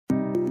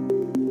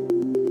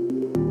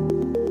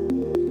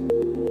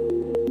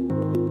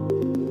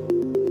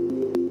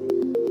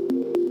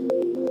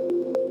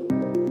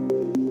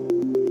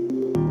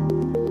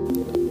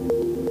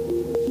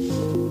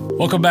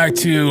Welcome back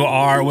to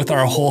our With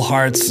Our Whole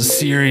Hearts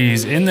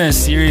series. In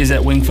this series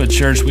at Wingfoot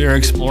Church, we are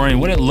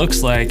exploring what it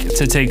looks like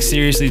to take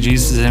seriously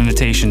Jesus'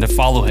 invitation to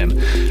follow him,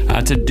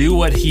 to do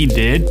what he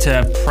did,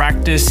 to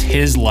practice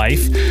his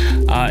life.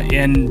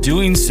 In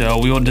doing so,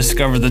 we will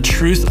discover the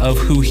truth of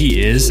who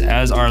he is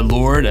as our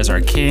Lord, as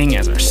our King,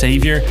 as our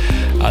Savior,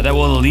 that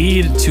will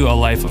lead to a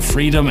life of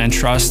freedom and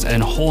trust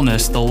and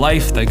wholeness, the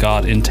life that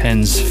God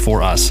intends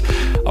for us.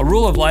 A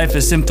rule of life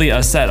is simply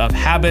a set of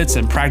habits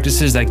and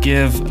practices that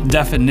give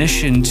definition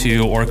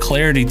to or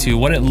clarity to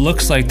what it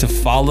looks like to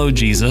follow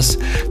Jesus,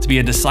 to be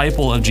a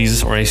disciple of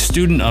Jesus or a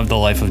student of the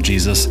life of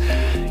Jesus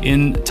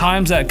in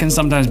times that can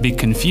sometimes be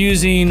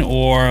confusing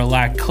or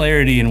lack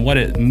clarity in what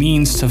it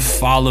means to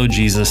follow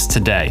Jesus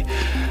today.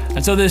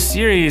 And so this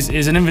series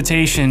is an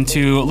invitation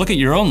to look at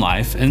your own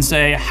life and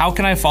say, how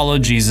can I follow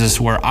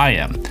Jesus where I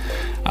am?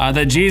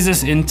 That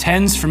Jesus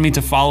intends for me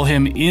to follow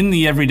him in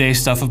the everyday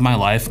stuff of my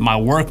life, my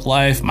work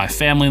life, my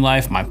family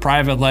life, my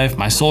private life,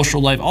 my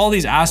social life, all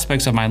these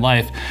aspects of my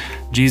life.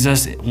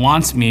 Jesus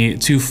wants me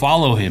to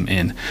follow him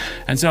in.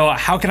 And so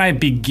how can I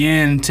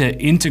begin to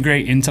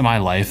integrate into my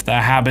life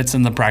the habits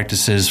and the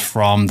practices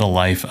from the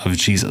life of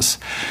Jesus?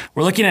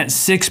 We're looking at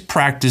 6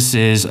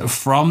 practices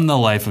from the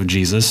life of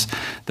Jesus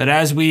that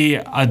as we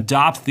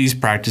adopt these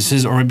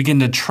practices or we begin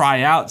to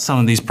try out some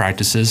of these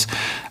practices,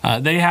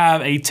 they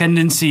have a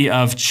tendency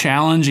of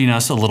challenging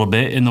us a little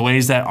bit in the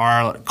ways that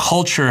our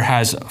culture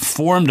has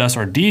formed us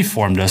or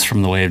deformed us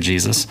from the way of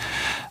Jesus,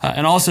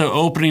 and also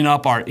opening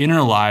up our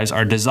inner lives,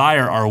 our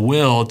desire, our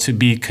will to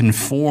be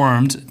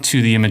conformed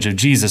to the image of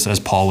Jesus, as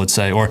Paul would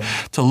say, or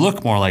to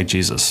look more like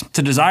Jesus,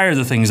 to desire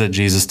the things that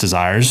Jesus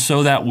desires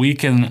so that we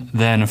can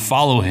then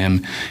follow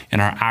him in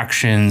our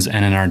actions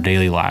and in our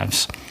daily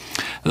lives.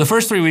 The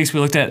first 3 weeks, we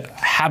looked at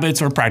habits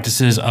or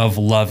practices of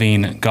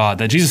loving God.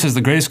 That Jesus says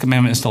the greatest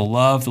commandment is to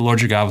love the Lord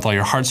your God with all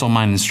your heart, soul,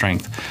 mind, and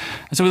strength.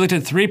 And so we looked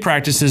at 3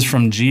 practices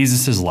from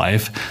Jesus'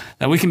 life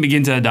that we can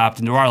begin to adopt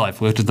into our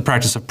life. We looked at the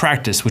practice of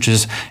practice, which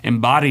is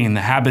embodying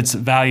the habits,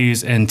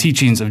 values, and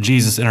teachings of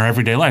Jesus in our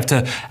everyday life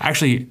to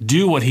actually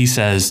do what he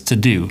says to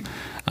do.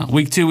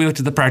 Week 2, we looked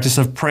at the practice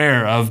of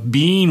prayer, of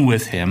being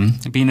with him,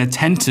 being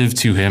attentive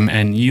to him,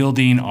 and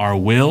yielding our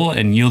will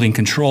and yielding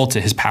control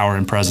to his power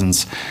and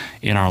presence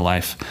in our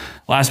life.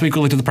 Last week,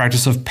 we looked at the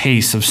practice of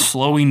pace, of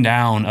slowing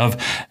down,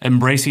 of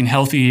embracing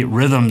healthy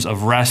rhythms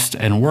of rest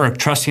and work,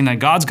 trusting that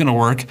God's going to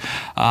work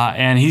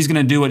and he's going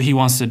to do what he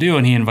wants to do,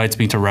 and he invites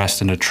me to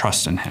rest and to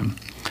trust in him.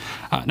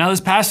 Now,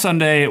 this past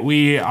Sunday,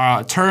 we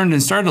turned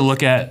and started to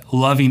look at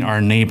loving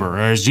our neighbor. Or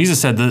as Jesus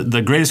said,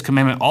 the greatest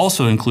commandment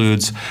also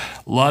includes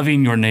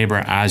loving your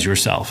neighbor as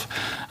yourself.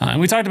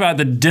 And we talked about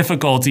the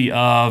difficulty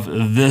of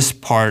this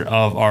part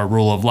of our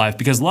rule of life,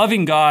 because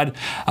loving God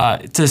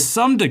to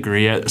some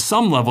degree, at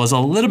some level, is a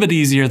little bit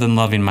easier than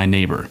loving my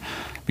neighbor.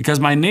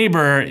 Because my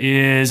neighbor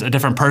is a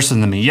different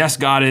person than me. Yes,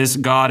 God is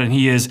God, and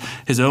he is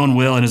his own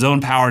will and his own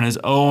power and his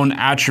own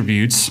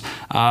attributes.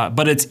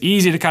 But it's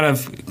easy to kind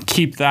of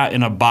keep that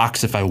in a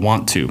box if I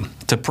want to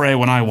pray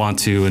when I want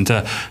to, and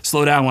to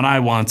slow down when I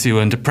want to,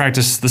 and to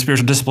practice the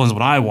spiritual disciplines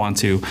when I want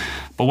to.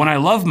 But when I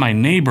love my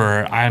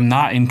neighbor, I am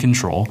not in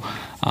control.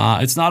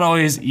 It's not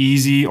always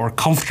easy or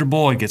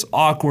comfortable. It gets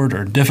awkward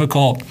or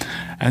difficult.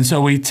 And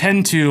so we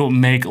tend to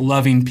make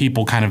loving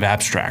people kind of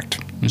abstract.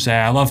 We say,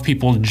 I love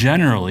people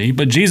generally,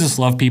 but Jesus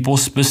loved people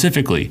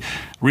specifically.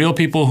 Real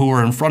people who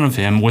were in front of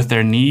him with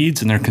their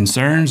needs and their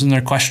concerns and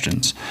their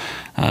questions.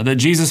 That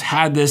Jesus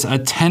had this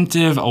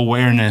attentive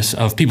awareness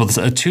of people, this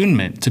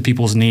attunement to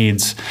people's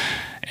needs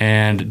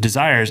and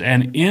desires,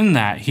 and in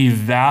that, he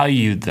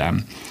valued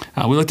them.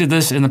 We looked at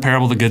this in the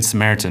parable of the Good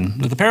Samaritan.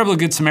 With the parable of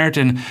the Good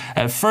Samaritan,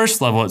 at first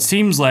level, it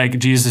seems like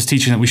Jesus is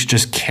teaching that we should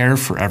just care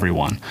for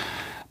everyone.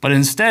 But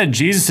instead,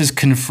 Jesus is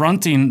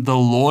confronting the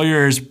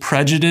lawyer's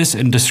prejudice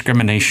and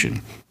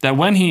discrimination. That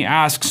when he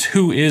asks,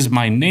 who is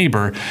my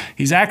neighbor,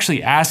 he's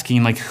actually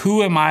asking, like,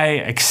 who am I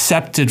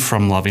accepted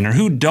from loving, or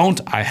who don't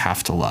I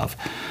have to love?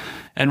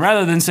 And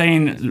rather than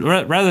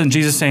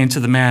Jesus saying to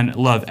the man,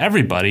 love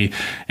everybody,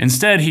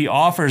 instead he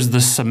offers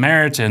the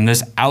Samaritan,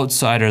 this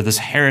outsider, this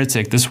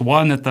heretic, this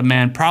one that the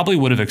man probably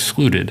would have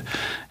excluded,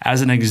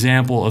 as an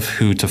example of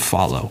who to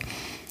follow.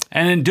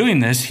 And in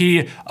doing this,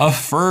 he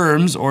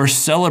affirms or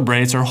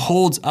celebrates or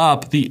holds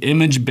up the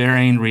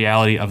image-bearing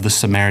reality of the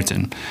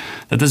Samaritan.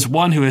 That this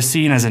one who is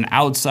seen as an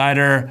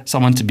outsider,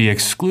 someone to be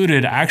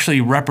excluded,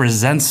 actually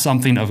represents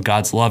something of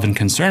God's love and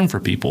concern for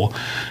people.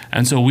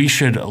 And so we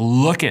should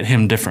look at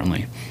him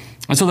differently.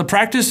 And so the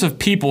practice of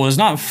people is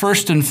not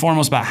first and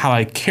foremost about how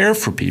I care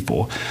for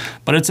people,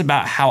 but it's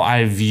about how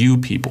I view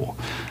people.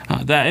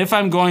 That if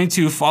I'm going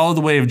to follow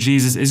the way of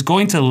Jesus is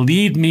going to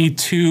lead me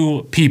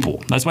to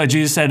people. That's why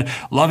Jesus said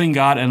loving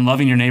God and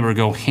loving your neighbor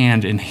go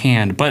hand in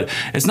hand. But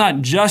it's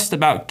not just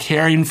about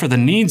caring for the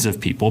needs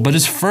of people, but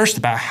it's first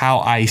about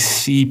how I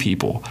see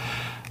people.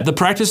 The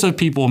practice of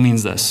people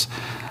means this,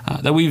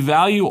 that we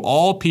value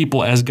all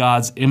people as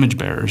God's image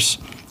bearers.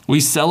 We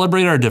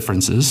celebrate our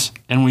differences,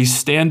 and we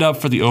stand up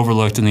for the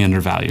overlooked and the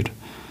undervalued.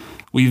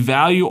 We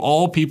value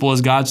all people as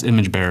God's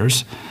image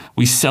bearers. We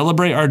we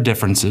celebrate our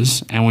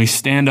differences, and we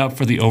stand up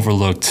for the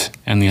overlooked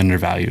and the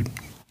undervalued.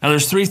 Now,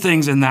 there's three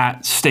things in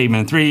that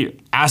statement, three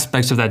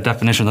aspects of that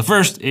definition. The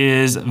first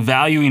is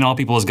valuing all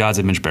people as God's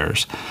image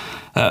bearers.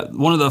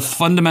 One of the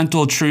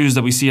fundamental truths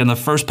that we see on the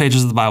first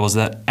pages of the Bible is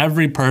that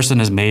every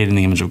person is made in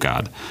the image of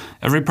God.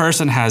 Every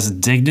person has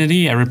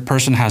dignity. Every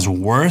person has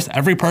worth.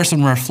 Every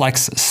person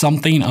reflects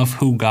something of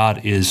who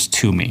God is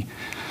to me.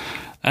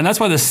 And that's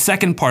why the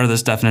second part of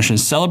this definition,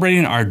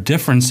 celebrating our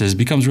differences,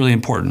 becomes really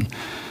important.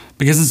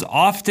 Because it's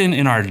often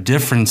in our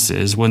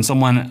differences, when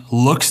someone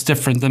looks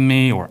different than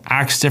me or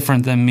acts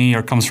different than me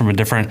or comes from a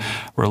different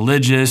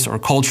religious or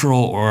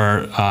cultural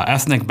or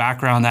ethnic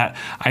background, that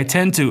I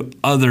tend to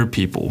other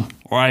people,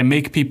 or I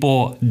make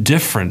people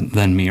different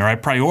than me, or I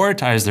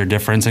prioritize their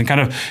difference, and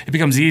it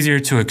becomes easier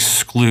to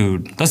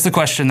exclude. That's the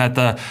question that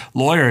the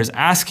lawyer is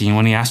asking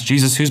when he asks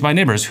Jesus, who's my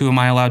neighbors? Who am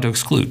I allowed to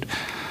exclude?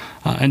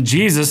 And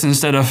Jesus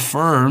instead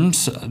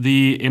affirms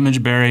the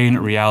image-bearing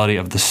reality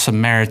of the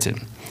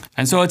Samaritan.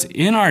 And so it's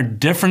in our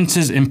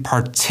differences in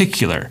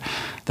particular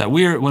that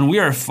when we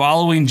are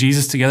following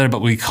Jesus together,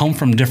 but we come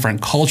from different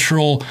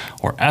cultural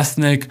or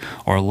ethnic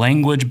or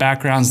language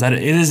backgrounds, that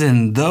it is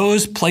in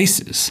those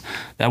places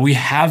that we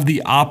have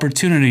the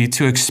opportunity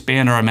to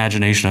expand our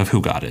imagination of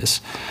who God is.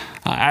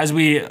 As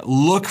we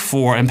look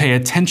for and pay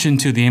attention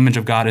to the image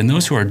of God in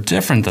those who are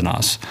different than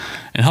us,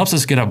 it helps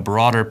us get a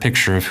broader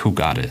picture of who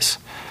God is.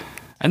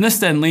 And this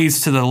then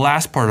leads to the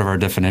last part of our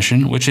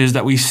definition, which is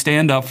that we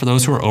stand up for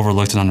those who are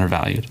overlooked and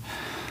undervalued.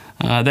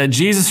 That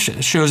Jesus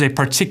shows a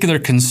particular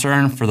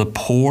concern for the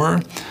poor,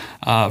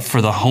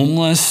 for the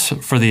homeless,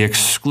 for the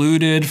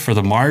excluded, for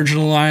the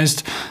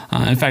marginalized.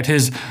 In fact,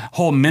 his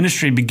whole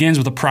ministry begins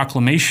with a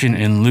proclamation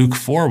in Luke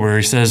 4, where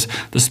he says,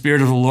 "The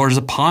Spirit of the Lord is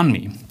upon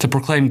me to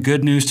proclaim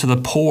good news to the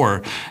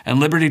poor and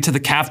liberty to the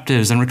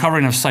captives and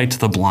recovering of sight to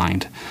the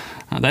blind."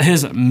 That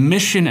his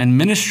mission and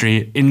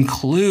ministry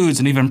includes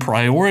and even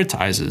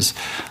prioritizes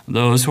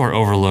those who are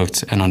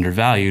overlooked and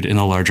undervalued in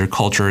the larger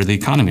culture or the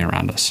economy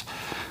around us.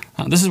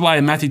 This is why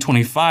in Matthew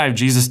 25,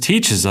 Jesus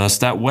teaches us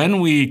that when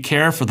we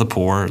care for the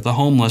poor, the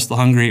homeless, the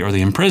hungry, or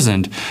the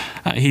imprisoned,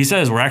 he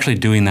says we're actually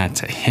doing that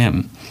to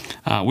him.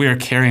 We are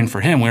caring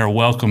for him. We are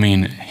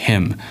welcoming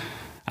him.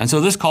 And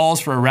so this calls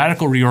for a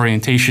radical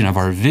reorientation of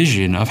our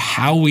vision of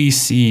how we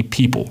see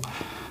people.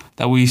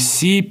 That we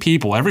see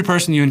people, every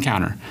person you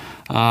encounter,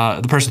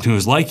 the person who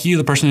is like you,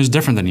 the person who is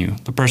different than you,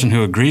 the person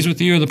who agrees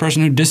with you, the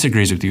person who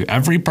disagrees with you.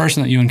 Every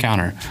person that you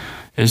encounter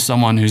is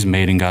someone who's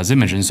made in God's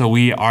image. And so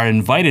we are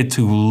invited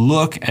to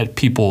look at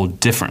people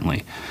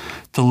differently,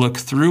 to look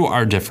through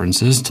our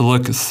differences, to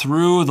look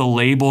through the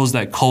labels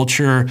that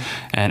culture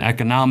and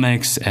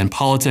economics and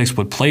politics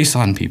would place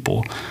on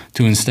people,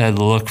 to instead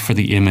look for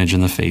the image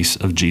and the face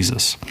of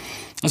Jesus.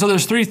 And so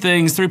there's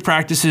three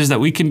practices that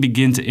we can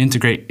begin to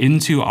integrate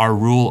into our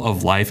rule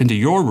of life, into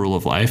your rule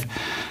of life,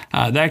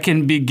 that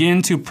can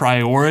begin to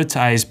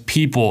prioritize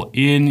people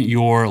in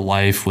your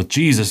life with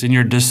Jesus, in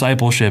your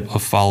discipleship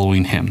of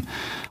following him.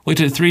 We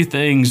looked at three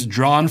things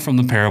drawn from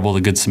the parable of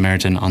the Good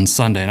Samaritan on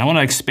Sunday. And I want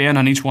to expand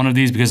on each one of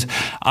these because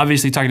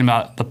obviously talking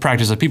about the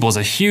practice of people is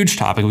a huge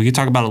topic. We could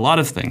talk about a lot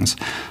of things,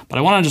 but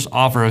I want to just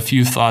offer a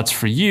few thoughts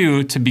for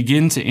you to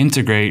begin to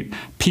integrate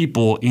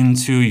people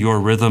into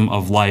your rhythm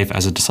of life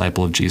as a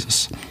disciple of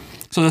Jesus.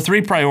 So the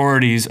three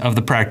priorities of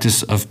the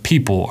practice of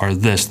people are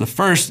this. The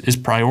first is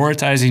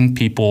prioritizing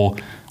people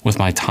with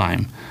my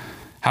time.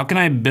 How can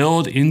I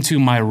build into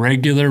my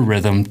regular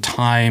rhythm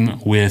time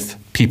with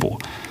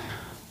people?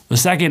 The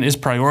second is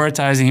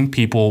prioritizing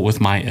people with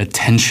my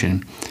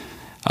attention,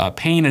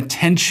 paying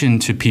attention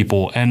to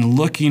people and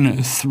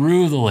looking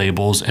through the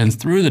labels and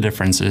through the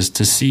differences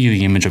to see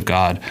the image of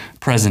God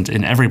present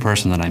in every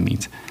person that I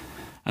meet.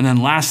 And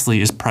then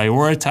lastly is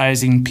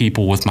prioritizing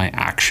people with my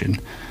action.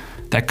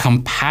 That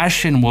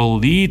compassion will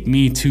lead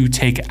me to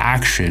take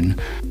action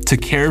to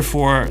care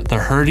for the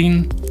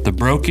hurting, the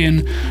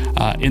broken,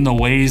 in the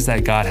ways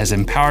that God has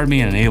empowered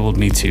me and enabled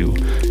me to,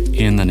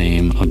 in the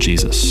name of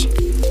Jesus.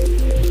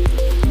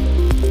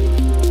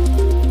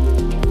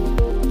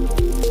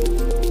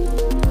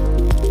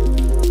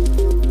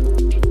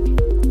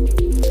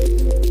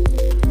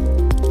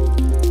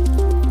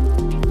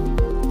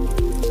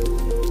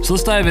 So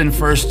let's dive in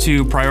first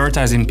to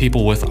prioritizing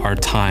people with our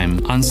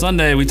time. On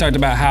Sunday, we talked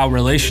about how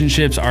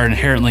relationships are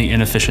inherently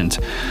inefficient.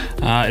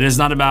 It is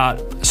not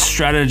about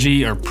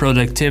strategy or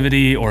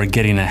productivity or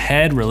getting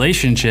ahead.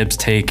 Relationships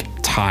take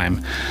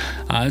time.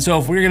 So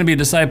if we're going to be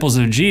disciples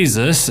of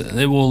Jesus,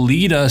 it will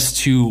lead us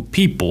to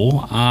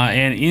people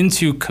and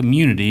into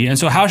community. And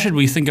so how should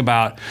we think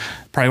about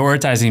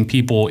prioritizing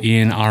people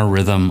in our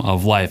rhythm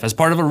of life? As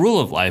part of a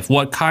rule of life,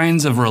 what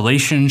kinds of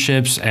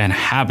relationships and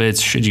habits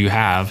should you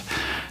have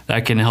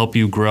that can help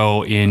you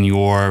grow in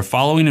your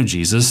following of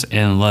Jesus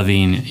and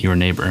loving your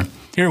neighbor?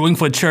 Here at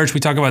Wingfoot Church, we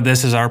talk about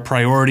this as our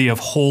priority of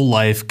whole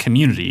life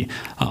community.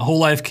 Whole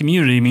life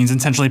community means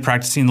intentionally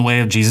practicing the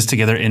way of Jesus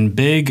together in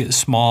big,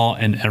 small,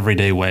 and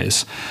everyday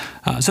ways.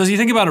 So as you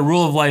think about a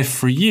rule of life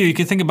for you, you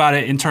can think about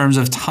it in terms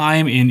of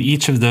time in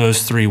each of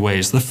those three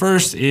ways. The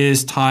first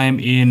is time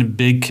in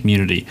big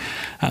community.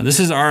 This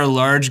is our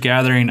large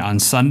gathering on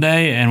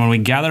Sunday, and when we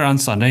gather on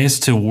Sunday, it's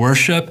to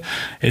worship,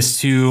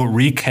 it's to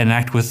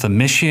reconnect with the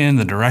mission,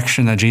 the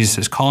direction that Jesus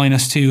is calling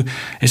us to,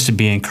 is to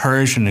be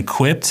encouraged and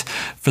equipped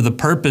for the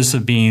purpose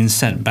of being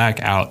sent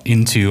back out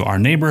into our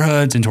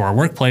neighborhoods, into our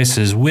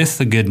workplaces with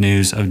the good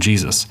news of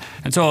Jesus.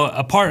 And so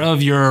a part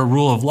of your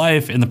rule of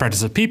life in the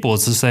practice of people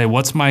is to say,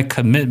 what's my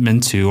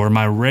commitment to, or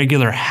my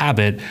regular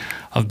habit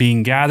of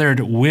being gathered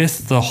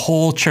with the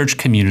whole church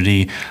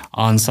community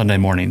on Sunday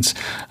mornings.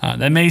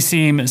 That may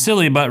seem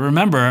silly, but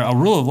remember, a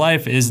rule of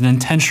life is an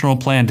intentional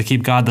plan to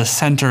keep God the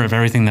center of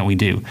everything that we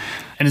do.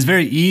 And it's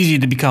very easy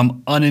to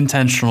become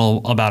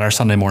unintentional about our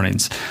Sunday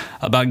mornings,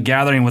 about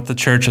gathering with the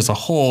church as a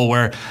whole,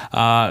 where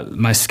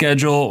my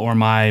schedule or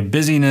my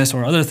busyness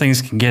or other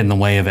things can get in the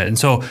way of it. And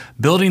so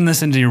building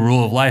this into your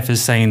rule of life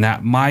is saying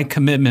that my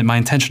commitment, my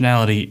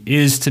intentionality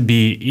is to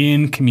be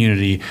in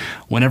community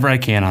whenever I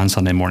can on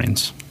Sunday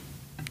mornings.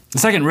 The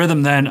second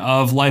rhythm then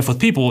of life with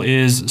people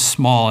is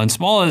small. And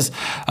small is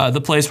the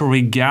place where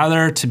we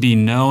gather to be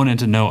known and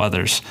to know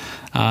others.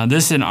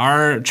 This in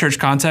our church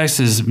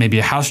context is maybe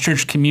a house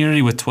church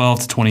community with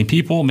 12 to 20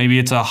 people. Maybe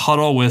it's a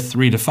huddle with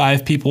 3 to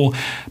 5 people.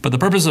 But the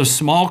purpose of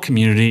small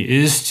community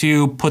is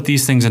to put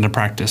these things into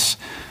practice.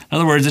 In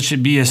other words, it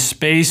should be a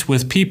space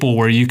with people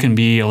where you can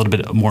be a little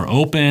bit more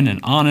open and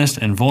honest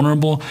and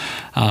vulnerable,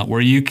 where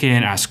you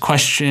can ask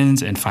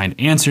questions and find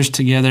answers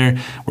together,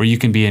 where you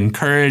can be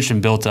encouraged and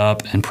built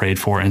up and prayed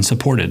for and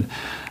supported.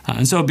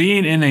 And so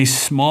being in a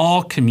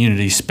small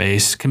community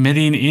space,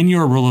 committing in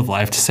your rule of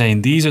life to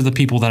saying, these are the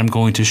people that I'm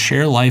going to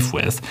share life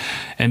with,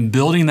 and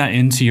building that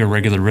into your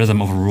regular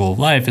rhythm of a rule of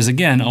life is,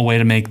 again, a way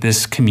to make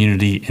this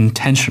community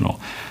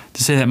intentional.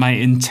 To say that my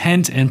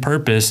intent and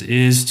purpose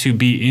is to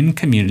be in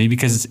community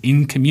because it's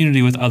in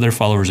community with other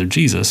followers of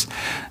Jesus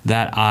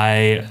that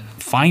I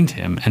find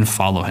him and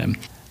follow him.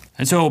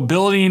 And so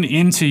building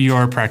into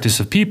your practice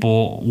of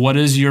people, what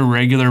is your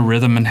regular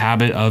rhythm and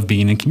habit of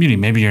being in community?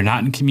 Maybe you're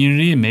not in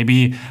community, and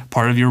maybe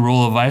part of your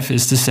rule of life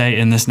is to say,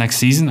 in this next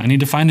season, I need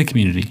to find a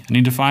community. I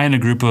need to find a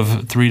group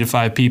of 3 to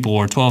 5 people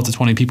or 12 to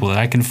 20 people that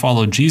I can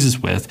follow Jesus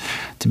with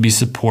to be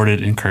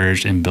supported,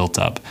 encouraged, and built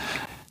up.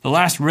 The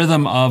last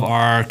rhythm of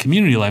our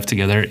community life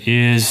together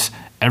is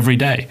every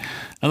day.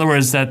 In other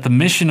words, that the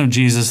mission of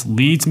Jesus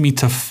leads me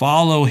to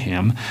follow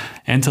him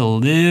and to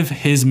live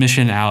his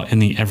mission out in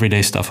the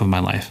everyday stuff of my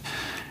life.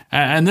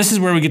 And this is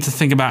where we get to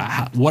think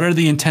about what are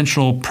the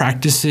intentional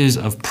practices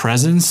of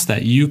presence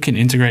that you can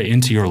integrate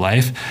into your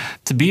life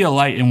to be a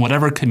light in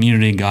whatever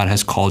community God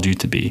has called you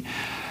to be.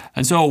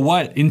 And so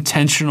what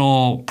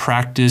intentional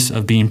practice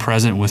of being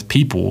present with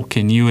people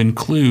can you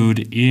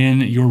include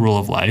in your rule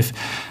of life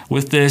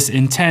with this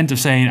intent of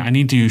saying, I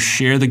need to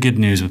share the good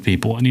news with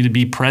people. I need to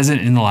be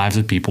present in the lives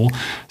of people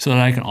so that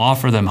I can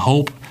offer them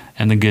hope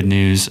and the good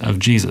news of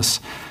Jesus.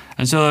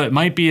 And so it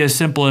might be as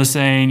simple as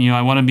saying,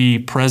 I want to be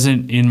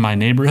present in my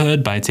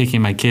neighborhood by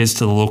taking my kids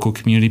to the local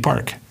community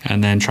park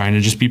and then trying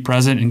to just be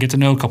present and get to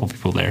know a couple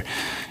people there.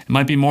 It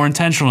might be more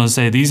intentional to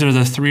say, these are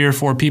the 3 or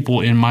 4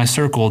 people in my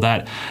circle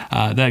that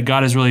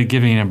God is really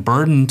giving a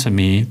burden to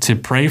me to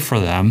pray for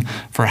them,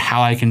 for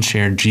how I can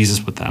share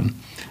Jesus with them.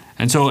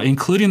 And so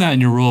including that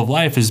in your rule of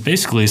life is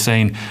basically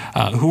saying,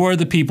 who are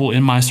the people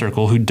in my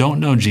circle who don't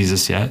know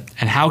Jesus yet,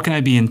 and how can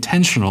I be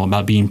intentional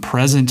about being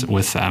present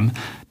with them,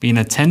 being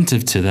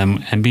attentive to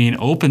them, and being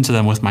open to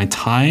them with my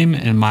time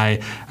and my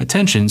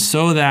attention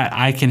so that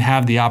I can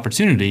have the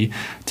opportunity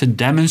to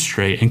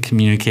demonstrate and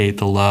communicate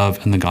the love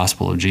and the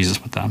gospel of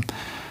Jesus with them.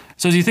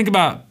 So as you think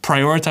about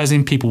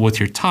prioritizing people with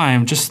your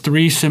time, just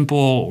 3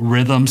 simple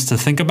rhythms to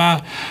think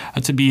about,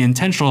 to be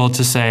intentional,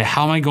 to say,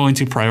 how am I going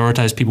to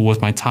prioritize people with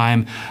my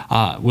time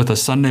with a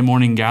Sunday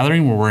morning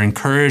gathering where we're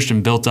encouraged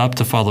and built up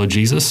to follow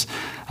Jesus?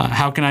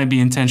 How can I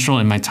be intentional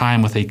in my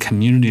time with a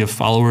community of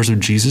followers of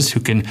Jesus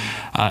who can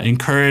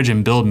encourage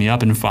and build me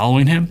up in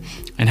following him?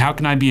 And how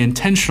can I be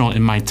intentional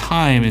in my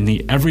time in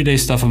the everyday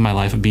stuff of my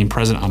life of being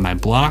present on my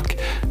block,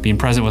 being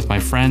present with my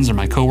friends or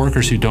my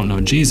coworkers who don't know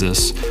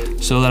Jesus,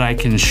 so that I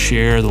can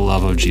share the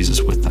love of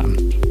Jesus with them?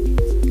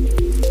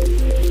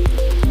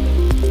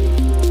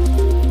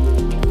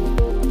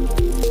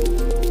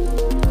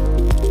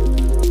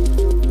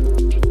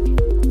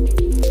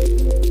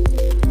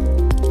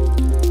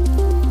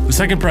 The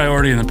second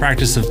priority in the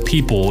practice of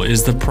people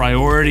is the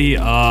priority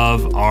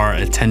of our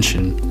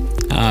attention.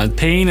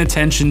 Paying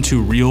attention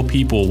to real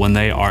people when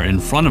they are in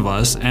front of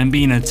us and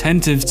being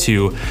attentive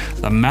to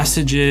the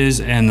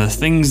messages and the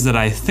things that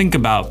I think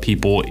about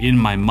people in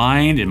my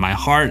mind, in my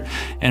heart,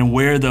 and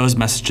where those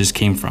messages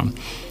came from.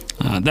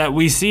 That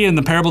we see in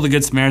the parable of the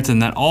Good Samaritan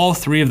that all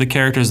 3 of the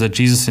characters that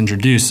Jesus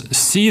introduced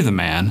see the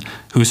man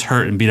who's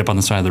hurt and beat up on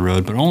the side of the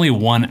road, but only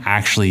one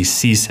actually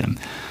sees him.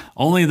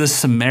 Only the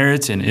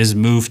Samaritan is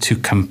moved to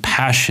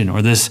compassion,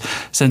 or this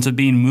sense of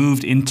being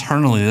moved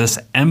internally, this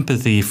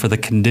empathy for the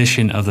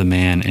condition of the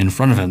man in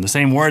front of him. The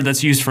same word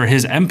that's used for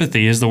his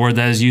empathy is the word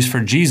that is used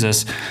for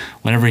Jesus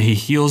whenever he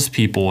heals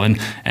people and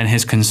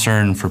his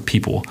concern for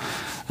people.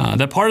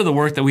 That part of the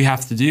work that we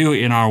have to do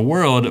in our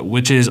world,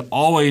 which is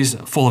always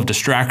full of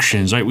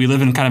distractions, right? We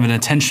live in kind of an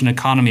attention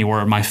economy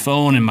where my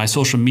phone and my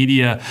social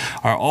media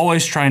are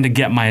always trying to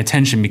get my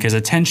attention because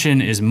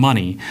attention is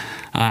money.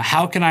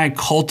 How can I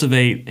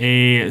cultivate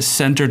a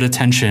centered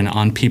attention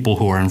on people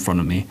who are in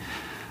front of me?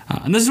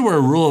 And this is where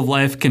a rule of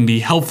life can be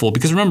helpful,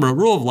 because remember, a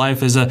rule of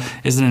life is an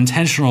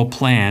intentional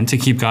plan to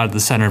keep God at the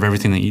center of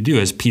everything that you do,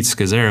 as Pete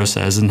Scazzero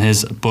says in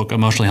his book,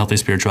 Emotionally Healthy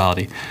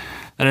Spirituality.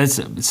 That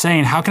it's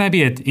saying, how can I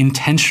be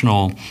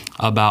intentional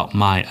about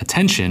my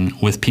attention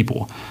with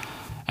people?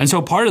 And so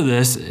part of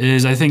this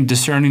is, I think,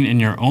 discerning in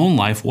your own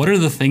life, what are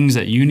the things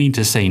that you need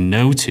to say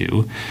no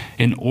to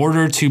in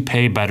order to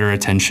pay better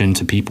attention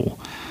to people?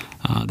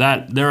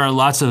 That there are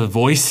lots of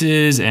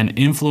voices and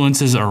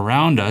influences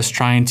around us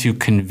trying to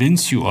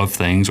convince you of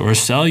things or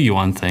sell you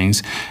on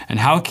things. And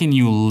how can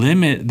you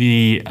limit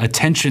the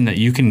attention that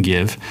you can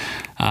give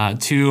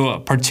to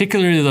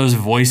particularly those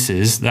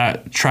voices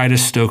that try to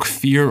stoke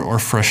fear or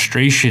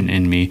frustration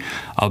in me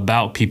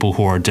about people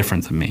who are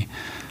different than me?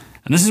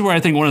 And this is where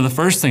I think one of the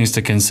first things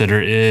to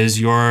consider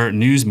is your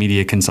news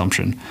media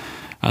consumption.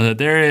 That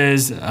there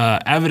is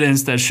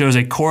evidence that shows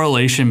a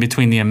correlation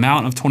between the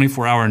amount of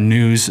 24-hour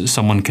news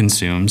someone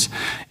consumes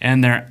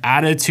and their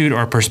attitude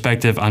or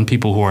perspective on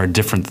people who are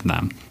different than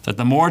them. That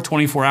the more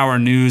 24-hour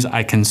news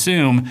I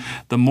consume,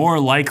 the more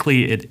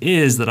likely it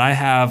is that I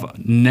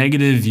have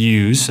negative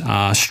views,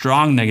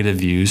 strong negative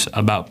views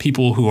about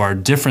people who are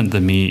different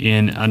than me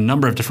in a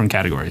number of different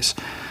categories.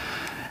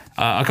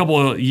 A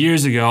couple of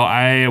years ago,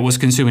 I was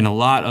consuming a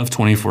lot of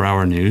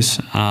 24-hour news.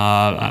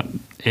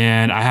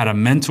 And I had a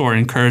mentor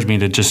encourage me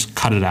to just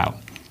cut it out.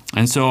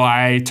 And so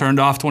I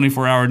turned off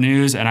 24-hour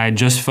news and I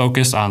just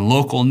focused on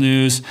local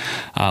news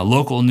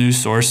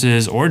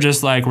sources, or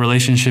just like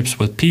relationships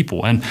with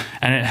people. And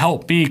it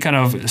helped me kind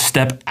of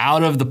step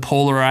out of the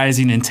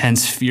polarizing,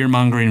 intense,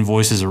 fear-mongering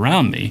voices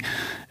around me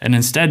and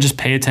instead just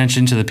pay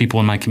attention to the people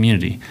in my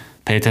community.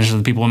 Pay attention to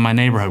the people in my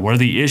neighborhood. What are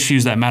the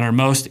issues that matter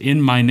most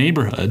in my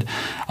neighborhood?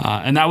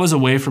 And that was a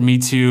way for me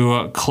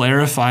to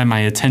clarify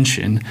my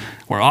attention,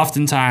 where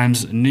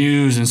oftentimes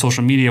news and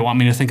social media want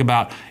me to think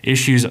about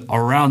issues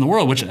around the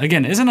world, which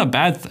again isn't a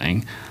bad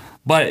thing.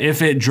 But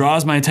if it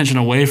draws my attention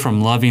away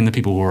from loving the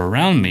people who are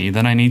around me,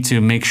 then I need to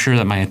make sure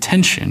that my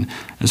attention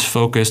is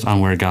focused on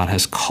where God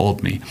has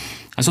called me.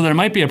 And so there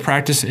might be a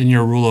practice in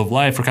your rule of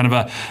life, or kind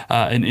of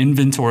an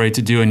inventory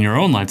to do in your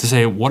own life, to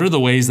say, what are the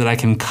ways that I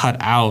can cut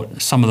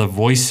out some of the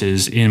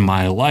voices in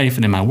my life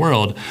and in my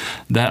world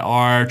that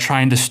are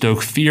trying to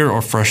stoke fear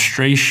or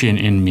frustration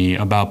in me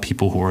about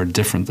people who are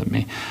different than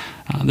me?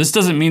 This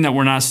doesn't mean that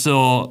we're not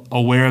still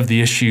aware of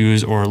the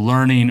issues or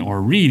learning or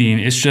reading.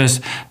 It's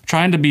just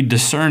trying to be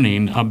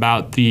discerning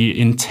about the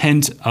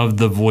intent of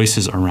the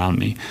voices around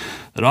me.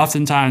 That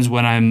oftentimes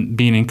when I'm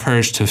being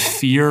encouraged to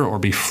fear or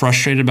be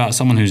frustrated about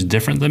someone who's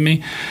different than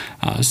me,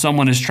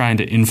 someone is trying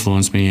to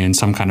influence me in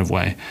some kind of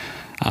way.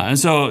 And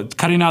so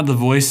cutting out the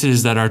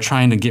voices that are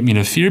trying to get me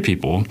to fear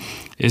people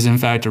is in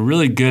fact a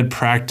really good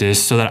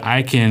practice, so that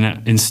I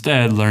can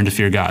instead learn to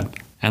fear God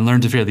and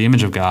learn to fear the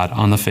image of God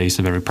on the face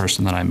of every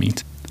person that I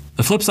meet.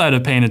 The flip side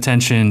of paying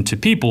attention to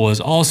people is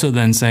also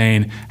then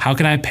saying, how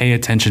can I pay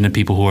attention to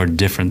people who are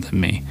different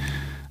than me?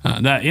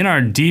 That in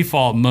our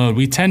default mode,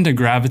 we tend to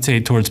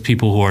gravitate towards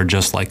people who are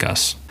just like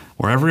us,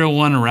 where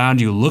everyone around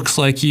you looks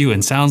like you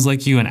and sounds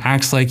like you and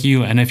acts like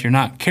you. And if you're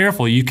not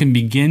careful, you can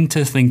begin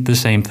to think the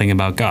same thing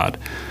about God.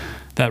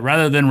 That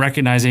rather than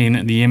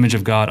recognizing the image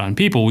of God on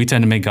people, we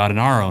tend to make God in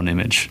our own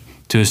image,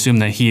 to assume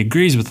that he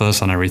agrees with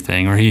us on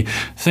everything, or he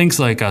thinks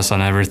like us on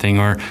everything,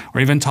 or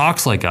even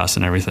talks like us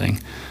and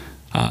everything.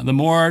 The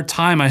more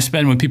time I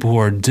spend with people who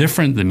are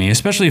different than me,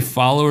 especially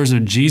followers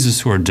of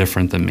Jesus who are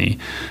different than me,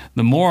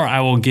 the more I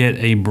will get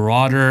a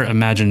broader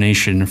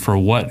imagination for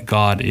what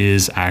God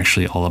is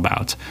actually all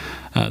about.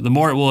 The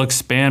more it will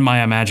expand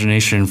my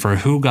imagination for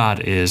who God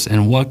is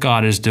and what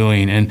God is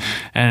doing,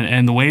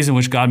 and the ways in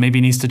which God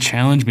maybe needs to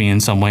challenge me in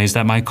some ways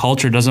that my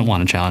culture doesn't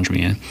want to challenge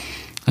me in.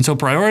 And so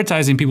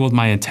prioritizing people with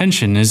my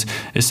attention is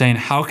saying,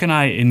 how can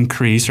I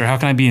increase, or how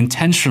can I be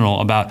intentional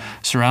about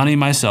surrounding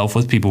myself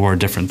with people who are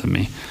different than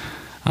me?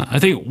 I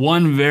think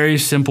one very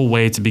simple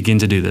way to begin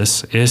to do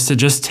this is to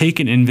just take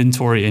an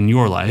inventory in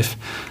your life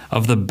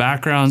of the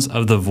backgrounds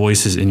of the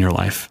voices in your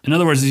life. In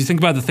other words, as you think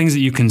about the things that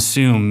you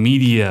consume,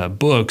 media,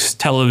 books,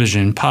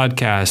 television,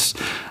 podcasts,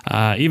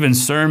 even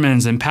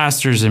sermons and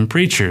pastors and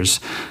preachers,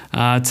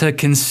 to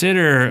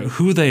consider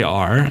who they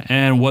are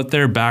and what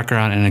their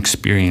background and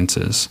experience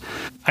is.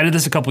 I did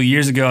this a couple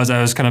years ago as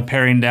I was kind of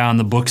paring down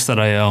the books that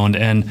I owned,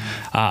 and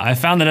I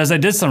found that as I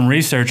did some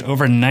research,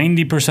 over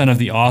 90% of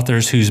the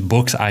authors whose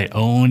books I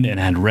owned and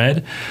had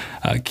read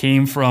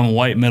came from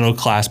white middle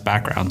class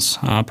backgrounds,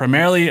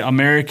 primarily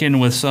American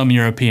with some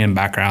European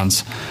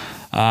backgrounds.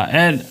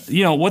 And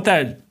what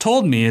that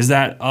told me is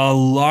that a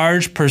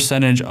large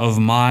percentage of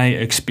my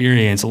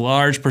experience, a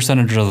large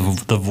percentage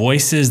of the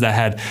voices that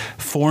had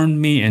formed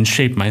me and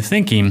shaped my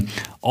thinking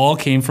all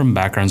came from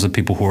backgrounds of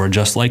people who are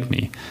just like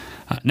me.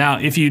 Now,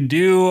 if you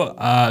do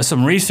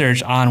some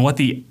research on what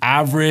the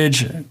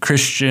average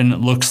Christian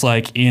looks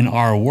like in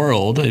our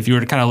world, if you were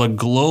to kind of look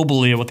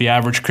globally at what the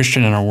average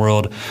Christian in our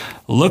world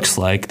looks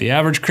like, the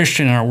average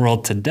Christian in our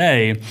world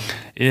today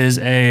is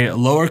a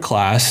lower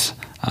class,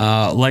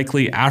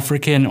 likely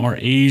African or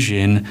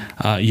Asian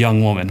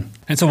young woman.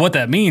 And so what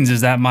that means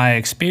is that my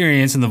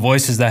experience and the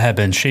voices that have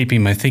been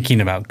shaping my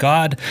thinking about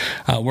God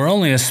were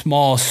only a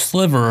small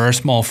sliver or a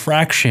small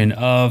fraction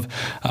of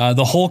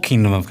the whole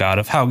kingdom of God,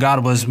 of how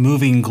God was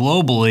moving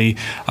globally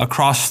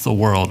across the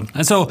world.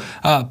 And so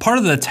part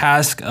of the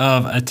task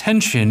of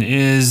attention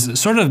is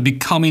sort of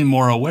becoming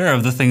more aware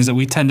of the things that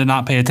we tend to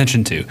not pay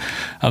attention to,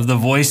 of the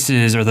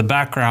voices or the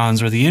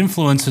backgrounds or the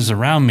influences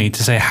around me,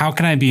 to say, how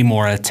can I be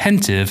more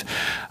attentive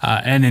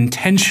and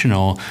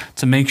intentional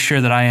to make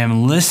sure that I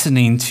am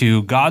listening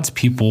to God's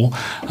people,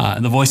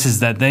 the voices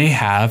that they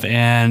have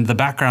and the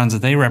backgrounds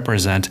that they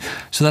represent,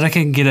 so that I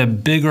can get a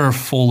bigger,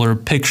 fuller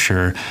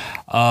picture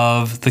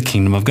of the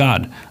kingdom of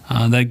God.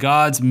 That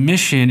God's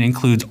mission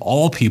includes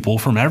all people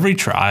from every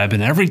tribe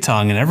and every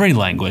tongue and every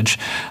language,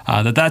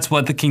 that's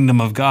what the kingdom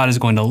of God is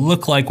going to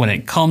look like when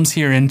it comes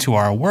here into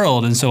our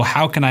world. And so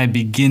how can I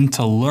begin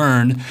to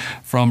learn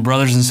from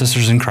brothers and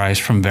sisters in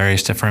Christ from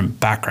various different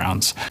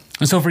backgrounds?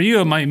 And so for you,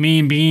 it might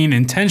mean being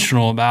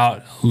intentional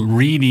about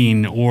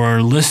reading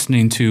or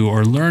listening to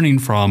or learning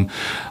from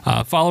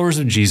followers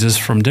of Jesus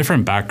from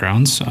different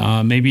backgrounds,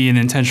 maybe an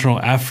intentional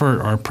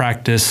effort or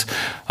practice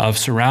of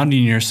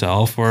surrounding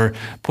yourself or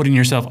putting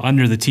yourself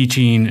under the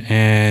teaching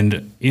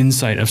and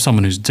insight of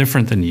someone who's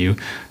different than you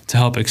to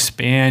help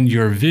expand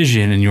your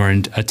vision and your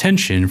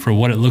attention for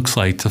what it looks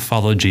like to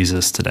follow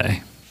Jesus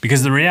today.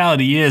 Because the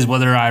reality is,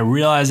 whether I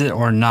realize it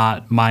or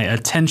not, my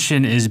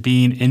attention is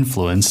being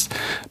influenced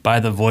by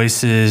the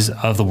voices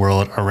of the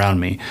world around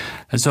me.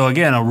 And so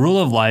again, a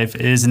rule of life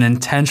is an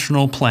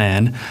intentional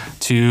plan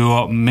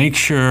to make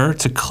sure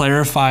to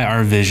clarify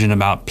our vision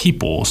about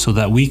people so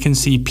that we can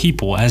see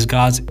people as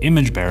God's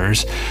image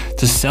bearers,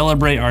 to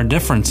celebrate our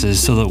differences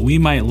so that we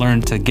might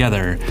learn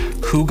together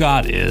who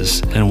God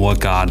is and what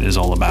God is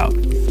all about.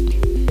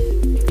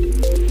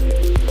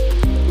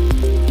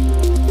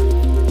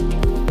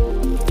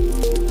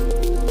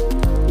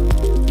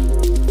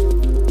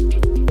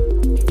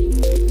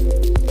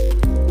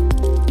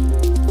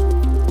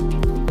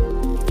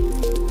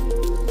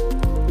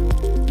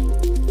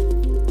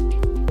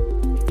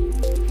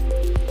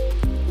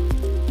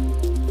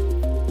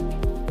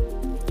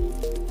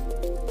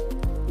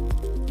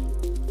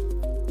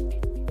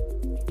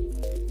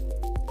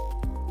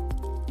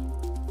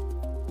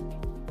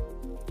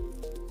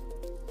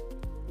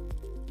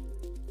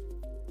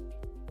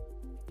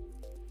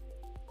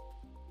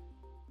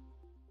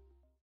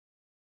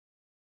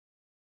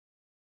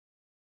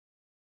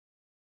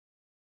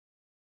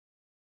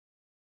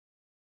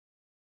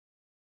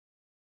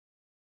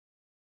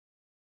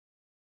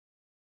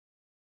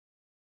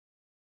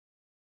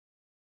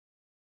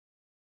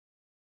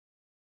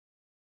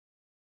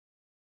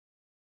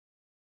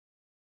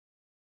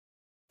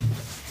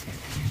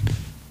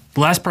 The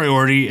last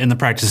priority in the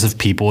practice of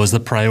people is the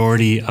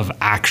priority of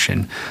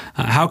action.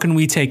 How can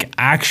we take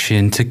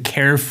action to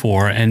care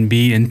for and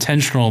be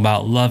intentional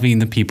about loving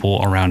the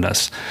people around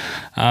us?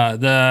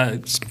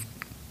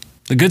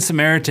 The Good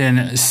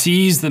Samaritan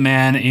sees the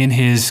man in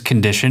his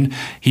condition.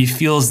 He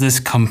feels this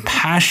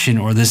compassion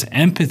or this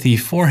empathy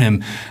for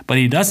him, but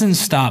he doesn't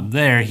stop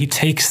there. He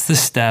takes the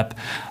step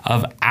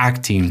of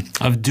acting,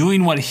 of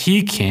doing what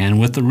he can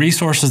with the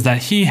resources that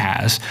he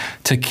has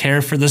to care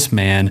for this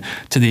man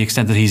to the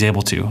extent that he's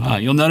able to.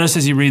 You'll notice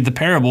as you read the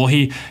parable,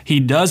 he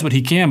does what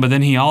he can, but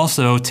then he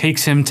also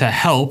takes him to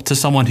help to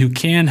someone who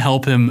can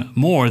help him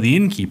more, the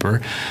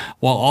innkeeper,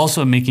 while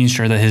also making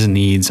sure that his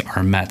needs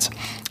are met.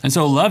 And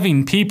so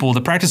loving people,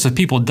 the practice of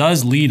people,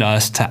 does lead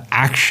us to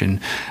action,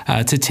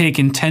 to take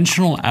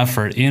intentional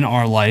effort in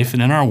our life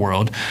and in our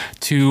world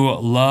to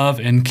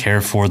love and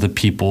care for the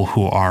people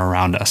who are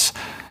around us.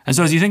 And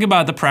so as you think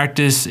about the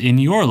practice in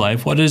your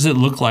life, what does it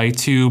look like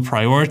to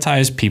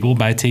prioritize people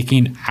by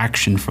taking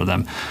action for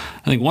them?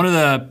 I think one of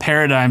the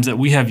paradigms that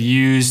we have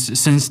used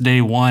since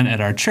day one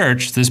at our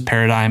church, this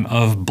paradigm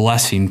of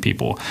blessing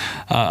people,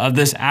 of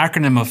this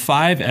acronym of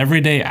 5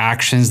 everyday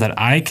actions that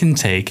I can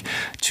take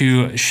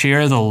to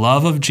share the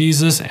love of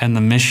Jesus and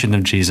the mission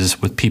of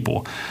Jesus with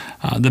people.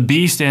 The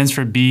B stands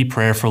for be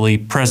prayerfully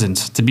present,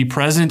 to be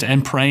present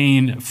and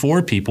praying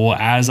for people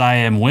as I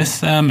am with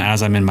them,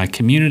 as I'm in my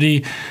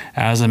community,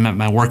 as I'm at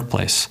my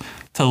workplace.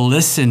 To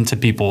listen to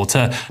people,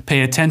 to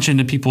pay attention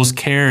to people's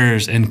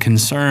cares and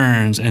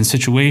concerns and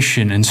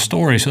situation and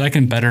stories so that I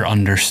can better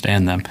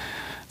understand them.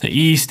 The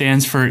E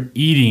stands for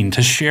eating,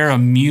 to share a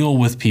meal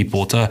with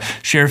people, to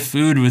share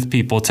food with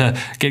people, to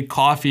get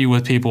coffee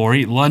with people or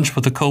eat lunch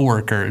with a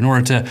coworker in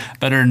order to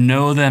better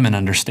know them and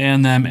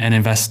understand them and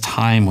invest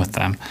time with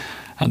them.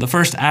 The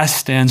first S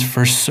stands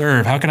for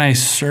serve. How can I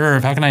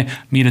serve? How can I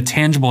meet a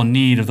tangible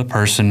need of the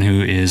person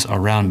who is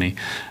around me?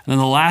 And then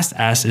the last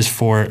S is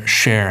for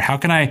share. How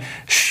can I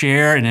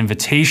share an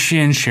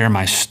invitation, share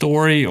my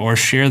story, or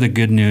share the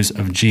good news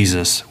of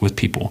Jesus with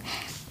people?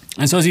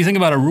 And so as you think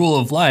about a rule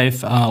of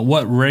life,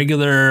 what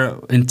regular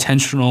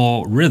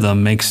intentional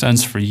rhythm makes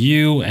sense for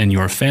you and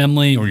your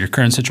family or your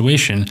current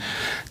situation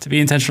to be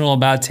intentional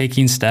about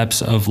taking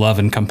steps of love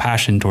and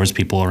compassion towards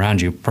people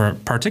around you,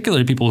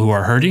 particularly people who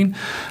are hurting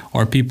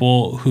or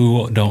people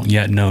who don't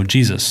yet know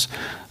Jesus?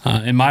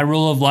 In my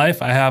rule of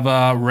life, I have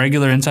a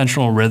regular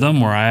intentional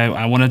rhythm where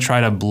I want to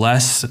try to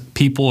bless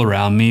people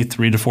around me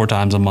 3 to 4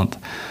 times a month.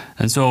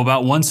 And so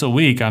about once a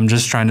week, I'm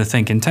just trying to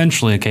think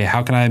intentionally, okay,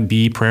 how can I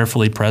be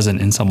prayerfully present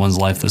in someone's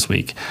life this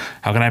week?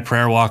 How can I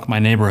prayer walk my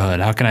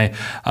neighborhood? How can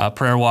I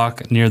prayer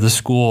walk near the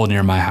school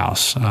near my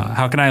house?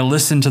 How can I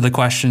listen to the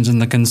questions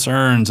and the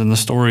concerns and the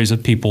stories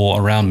of people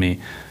around me?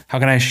 How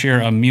can I share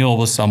a meal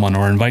with someone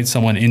or invite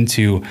someone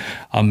into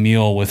a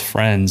meal with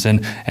friends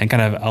and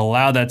kind of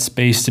allow that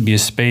space to be a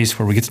space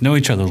where we get to know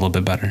each other a little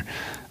bit better?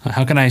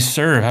 How can I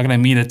serve? How can I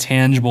meet a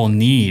tangible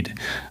need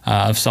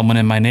of someone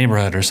in my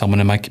neighborhood or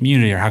someone in my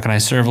community? Or how can I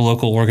serve a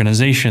local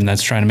organization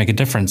that's trying to make a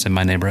difference in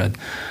my neighborhood?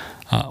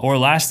 Or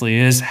lastly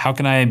is, how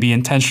can I be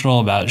intentional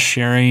about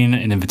sharing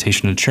an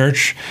invitation to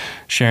church,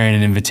 sharing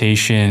an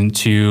invitation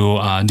to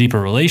a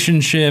deeper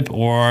relationship,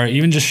 or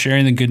even just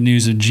sharing the good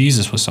news of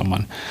Jesus with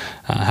someone?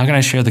 How can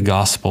I share the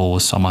gospel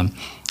with someone?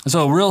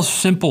 So a real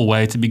simple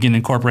way to begin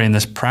incorporating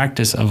this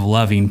practice of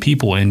loving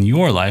people in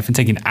your life and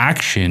taking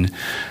action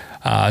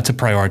to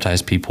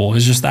prioritize people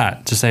is just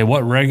that, to say,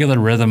 what regular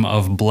rhythm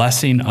of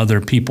blessing other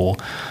people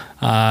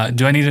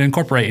do I need to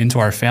incorporate into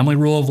our family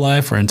rule of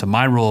life or into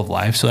my rule of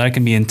life so that I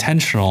can be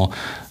intentional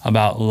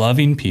about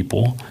loving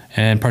people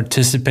and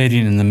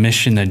participating in the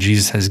mission that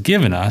Jesus has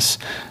given us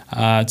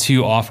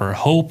to offer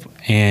hope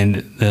and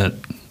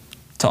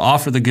to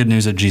offer the good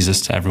news of Jesus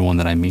to everyone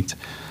that I meet.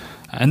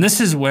 And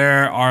this is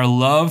where our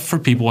love for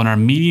people and our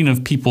meeting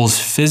of people's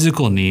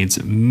physical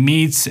needs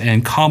meets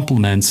and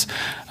complements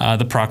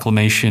the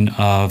proclamation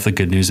of the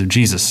good news of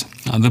Jesus.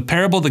 The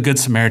parable of the Good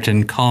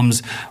Samaritan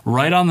comes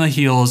right on the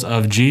heels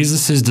of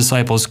Jesus'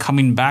 disciples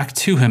coming back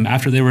to him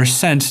after they were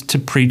sent to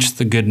preach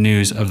the good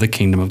news of the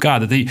kingdom of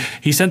God. That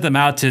he sent them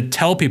out to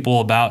tell people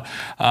about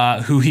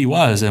who he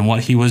was and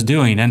what he was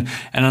doing. And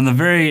on the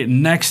very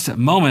next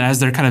moment, as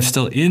they're kind of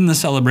still in the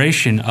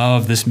celebration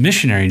of this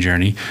missionary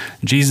journey,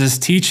 Jesus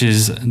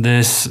teaches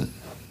this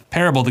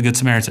parable of the Good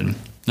Samaritan.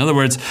 In other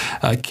words,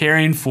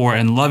 caring for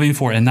and loving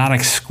for and not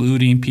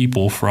excluding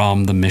people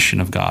from the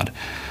mission of God.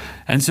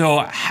 And so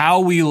how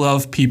we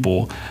love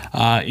people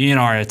in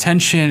our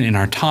attention, in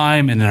our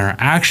time, and in our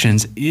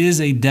actions is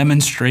a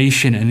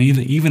demonstration and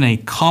even a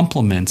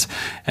complement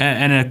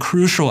and a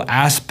crucial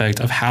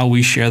aspect of how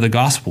we share the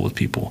gospel with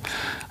people.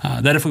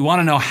 That if we want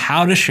to know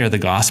how to share the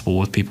gospel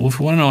with people, if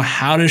we want to know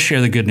how to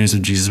share the good news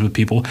of Jesus with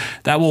people,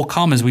 that will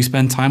come as we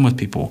spend time with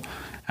people,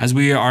 as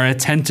we are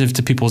attentive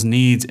to people's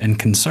needs and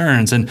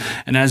concerns, and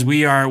as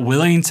we are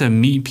willing to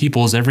meet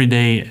people's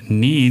everyday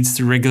needs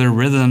through regular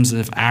rhythms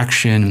of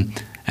action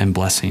and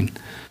blessing.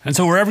 And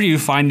so wherever you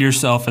find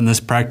yourself in this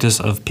practice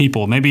of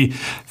people, maybe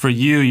for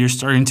you, you're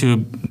starting to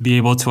be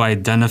able to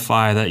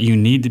identify that you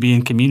need to be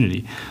in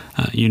community.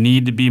 You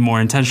need to be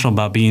more intentional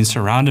about being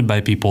surrounded by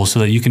people so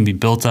that you can be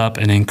built up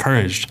and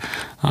encouraged.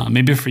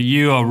 Maybe for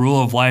you, a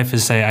rule of life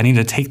is say, I need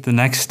to take the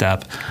next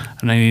step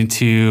and I need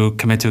to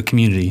commit to a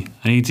community.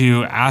 I need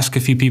to ask a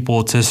few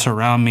people to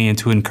surround me and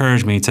to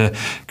encourage me, to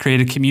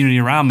create a community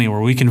around me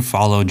where we can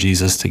follow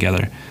Jesus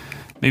together.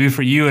 Maybe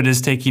for you, it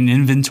is taking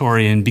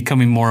inventory and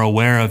becoming more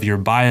aware of your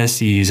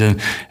biases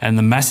and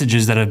the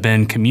messages that have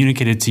been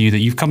communicated to you that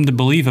you've come to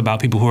believe about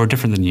people who are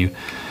different than you.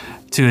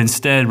 To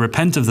instead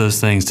repent of those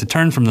things, to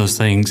turn from those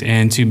things,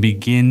 and to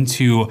begin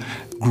to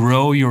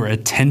grow your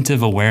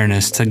attentive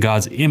awareness to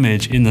God's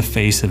image in the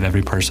face of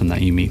every person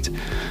that you meet.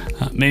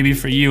 Maybe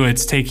for you,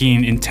 it's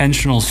taking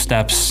intentional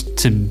steps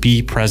to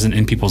be present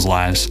in people's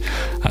lives,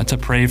 to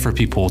pray for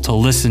people, to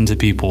listen to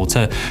people,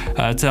 to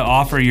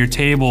offer your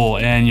table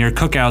and your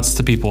cookouts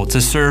to people, to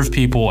serve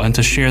people, and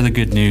to share the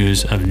good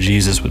news of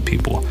Jesus with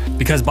people.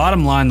 Because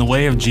bottom line, the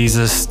way of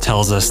Jesus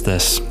tells us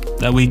this,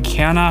 that we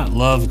cannot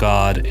love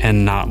God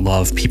and not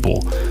love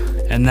people.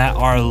 And that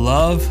our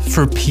love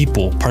for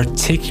people,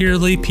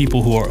 particularly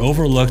people who are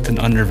overlooked and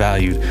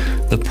undervalued,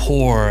 the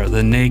poor,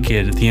 the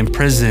naked, the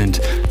imprisoned,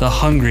 the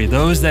hungry,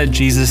 those that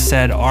Jesus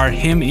said are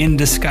him in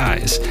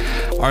disguise,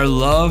 our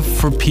love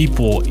for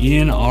people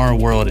in our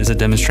world is a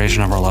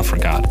demonstration of our love for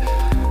God.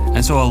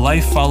 And so a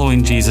life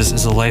following Jesus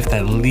is a life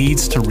that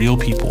leads to real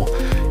people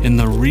in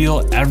the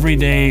real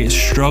everyday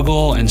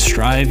struggle and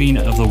striving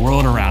of the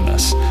world around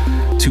us,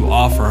 to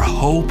offer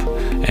hope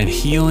and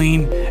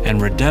healing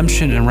and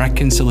redemption and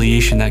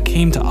reconciliation that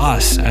came to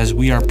us as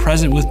we are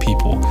present with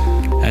people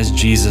as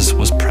Jesus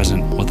was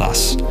present with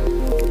us.